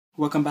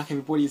Welcome back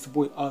everybody, it's the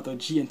boy Arthur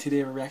G, and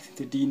today we're reacting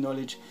to D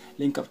Knowledge,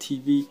 Link Up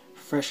TV,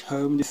 Fresh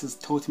Home. This is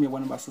told to me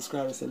one of my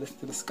subscribers said listen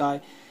to this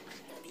guy,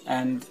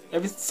 and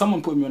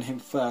someone put me on him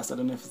first. I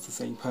don't know if it's the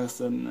same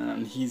person,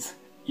 and he's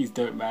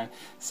dope, man.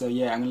 So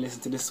yeah, I'm gonna listen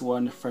to this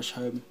one, Fresh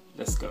Home.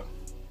 Let's go.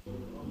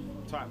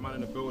 Type man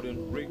in the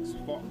building, Riggs,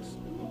 Fox,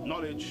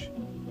 Knowledge.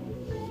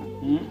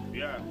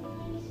 Yeah,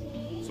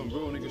 some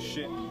real nigga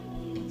shit.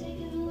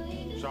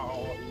 Shout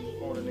out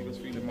all the niggas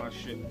feeling my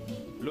shit.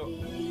 Look,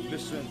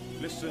 listen.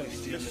 I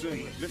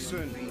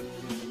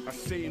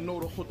say you know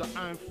the hood that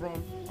I'm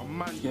from. A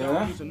man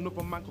down means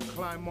another man could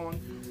climb on.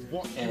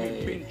 What, you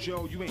ain't been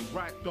jail, you ain't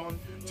right done.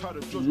 Tell the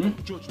judge,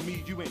 don't judge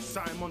me, you ain't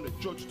Simon. The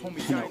judge told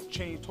me I ain't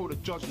changed, told the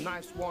judge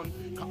nice one.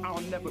 Cause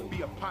I'll never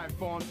be a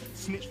python.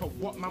 Snitch for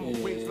what, man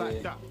will waves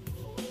like that.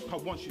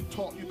 Cause once you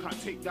talk, you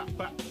can't take that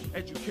back.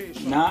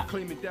 Education,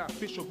 claiming they're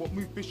official, but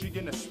move fishy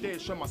in the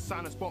station. My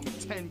silence bought me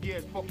 10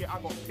 years, fuck it,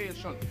 I got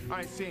patience. I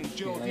ain't saying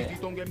jail, easy,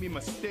 don't get me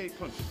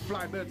mistaken.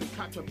 Fly birds and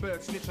catch a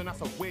bird, snitching, that's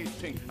a wave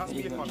thing. Ask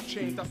me if I've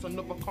changed, that's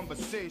another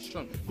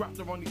conversation. Grabbed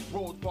her on these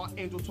roads, brought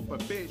angel to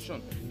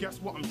probation. Guess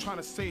what I'm trying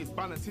to say is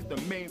balance is the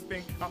main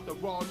thing. After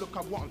all, look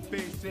at what I'm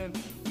facing.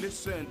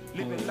 Listen,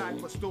 living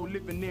life, but still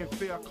living in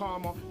fear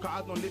karma. Cause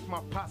I don't live my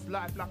past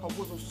life like I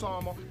was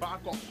Osama. But I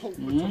got hope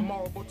for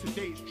tomorrow, but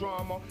today's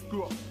drama.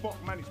 Grew up fuck,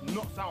 man, it's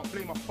nuts, I don't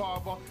blame my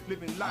father.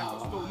 Living life, but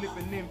still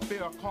living in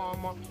fear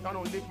karma. I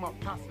don't live my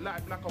past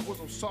life like I was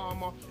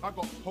Osama. I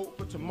got hope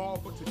for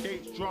tomorrow, but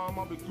today's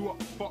drama. We grew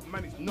up fuck,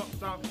 man, it's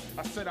nuts,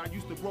 I said I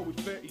used to roll with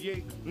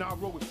 38, now I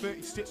roll with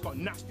 36. Got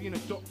nasty in the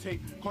duct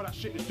tape, call that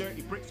shit the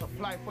dirty brick.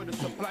 Supply for the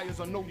suppliers,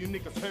 I know you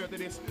niggas heard of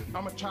this.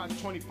 I'm a charge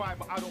 25,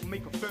 but I don't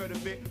make a third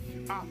of it.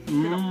 I've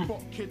been a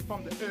fuck kid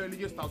from the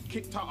earliest. I was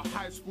kicked out of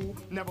high school,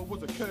 never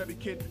was a curvy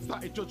kid.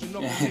 Started judging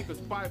other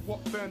niggas by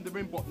what firm they're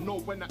in, but no,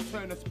 when that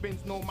turner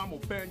spins, no man will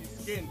burn your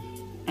skin.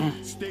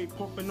 Stay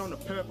puffing on the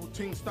purple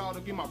ting, style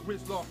to give my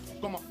Rizzler.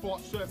 Got my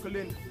thoughts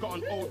circling, got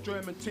an old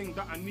German ting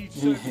that I need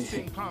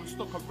servicing. I'm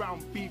stuck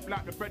around beef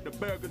like the bread the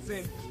burgers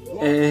in.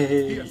 What?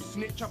 He a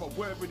snitch, have a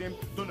word with him.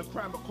 Done a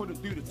crime but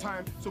couldn't do the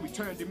time, so we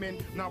turned him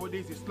in.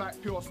 Nowadays it's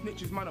like pure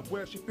snitches, man, of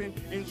worshipping.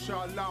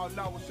 Inshallah,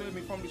 Allah will save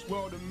me from this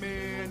world of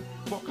men.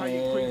 Fuck, I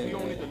ain't crazy,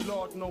 only the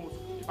Lord knows.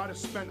 I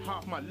just spent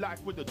half my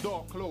life with the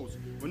door closed.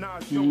 When I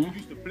was young, I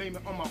used to blame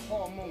it on my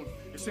hormones.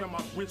 They say on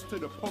my wrist to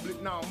the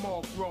public, now I'm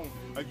all grown.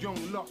 A young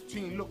lost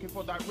teen looking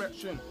for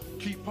direction.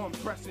 Keep on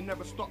pressing,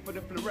 never stop for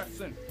the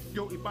fluorescent.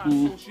 Guilty by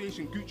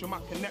association, Gucci my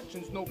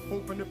connections. No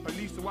hope in the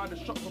police, so I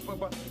just shut up.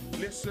 But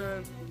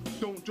listen,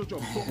 don't judge a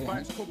book by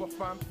its cover,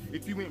 fam.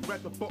 If you ain't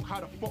read the book,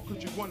 how the fuck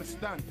could you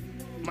understand?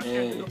 Man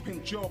ended up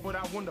in jail, but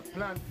I won the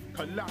plan.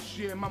 Cause last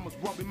year, man was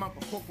robbing man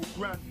for couple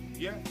grand.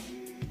 Yeah.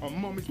 My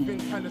mum has been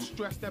hella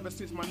stressed ever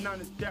since my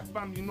nana's death,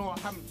 fam, you know I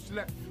haven't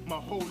slept. My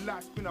whole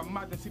life's been a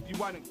madness if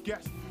you hadn't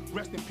guessed.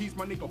 Rest in peace,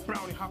 my nigga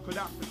Brownie, how could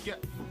I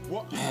forget?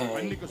 What?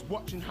 My niggas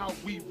watching how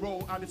we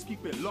roll. I just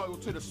keep it loyal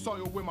to the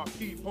soil with my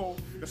people.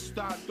 The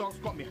star dogs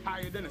got me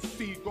higher than a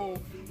seagull.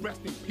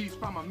 Rest in peace,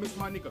 fam, I miss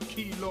my nigga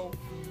Kilo.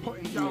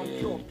 Putting down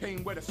pure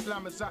pain where the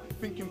slammers at.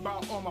 Thinking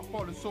about all my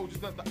fallen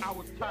soldiers as the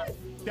hours pass.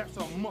 That's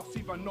a must,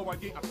 even though I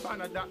ain't a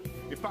fan of that.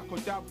 If I could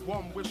have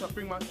one wish, I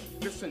bring my...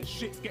 Listen,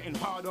 shit's getting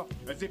harder,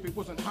 as if it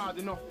wasn't hard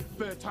enough.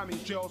 Third time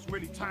in jail's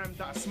really time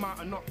that I'm smart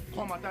enough.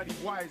 Call my daddy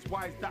wise,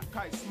 that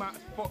guy smart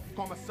as fuck.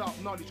 Call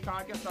myself knowledge,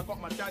 cause I guess I got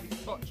my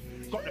daddy's touch.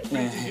 Got the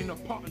flizzy in the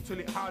pot until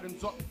it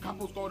hardens up.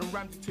 Couples golden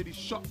Ramsey to these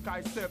shots,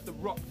 guys serve the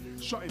rock.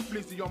 Shotting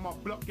flizzy on my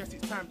block, guess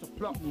it's time to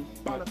plug.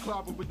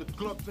 Balaclava with the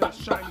gloves and a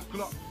shiny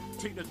Glock.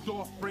 Take the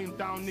door frame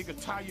down, nigga,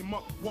 tie him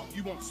up. What,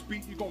 you won't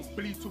speak, you gon'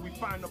 bleed till we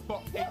find the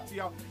buck. 80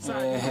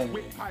 outside,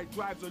 whip high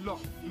drives a lot.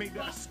 Make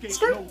the escape,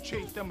 no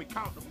chase, then we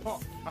count the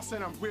pot. I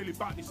said I'm really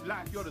about this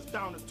life, you're just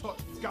down to touch.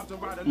 Guys are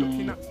rather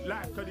looking at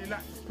life, cause they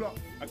like to plot.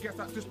 I guess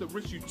that's just the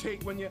risk you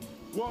take when you,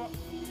 what?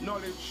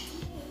 Knowledge.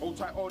 Old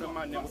tight older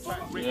man, old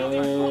tight rich,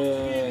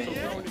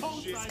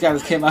 This guy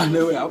just came out of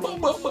nowhere.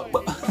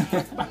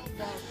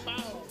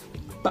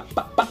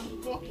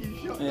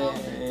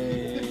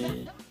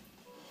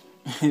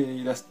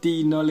 That's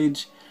D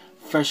Knowledge,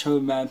 Fresh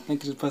Home, man.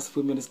 Thank you to the person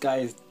who put me on. This guy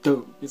is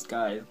dope. This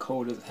guy is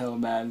cold as hell,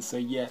 man. So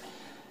yeah,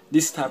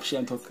 this type of shit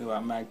I'm talking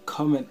about, man.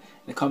 Comment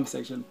in the comment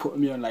section, put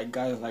me on like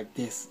guys like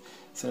this.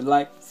 So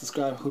like,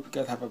 subscribe. Hope you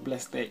guys have a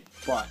blessed day.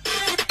 Bye.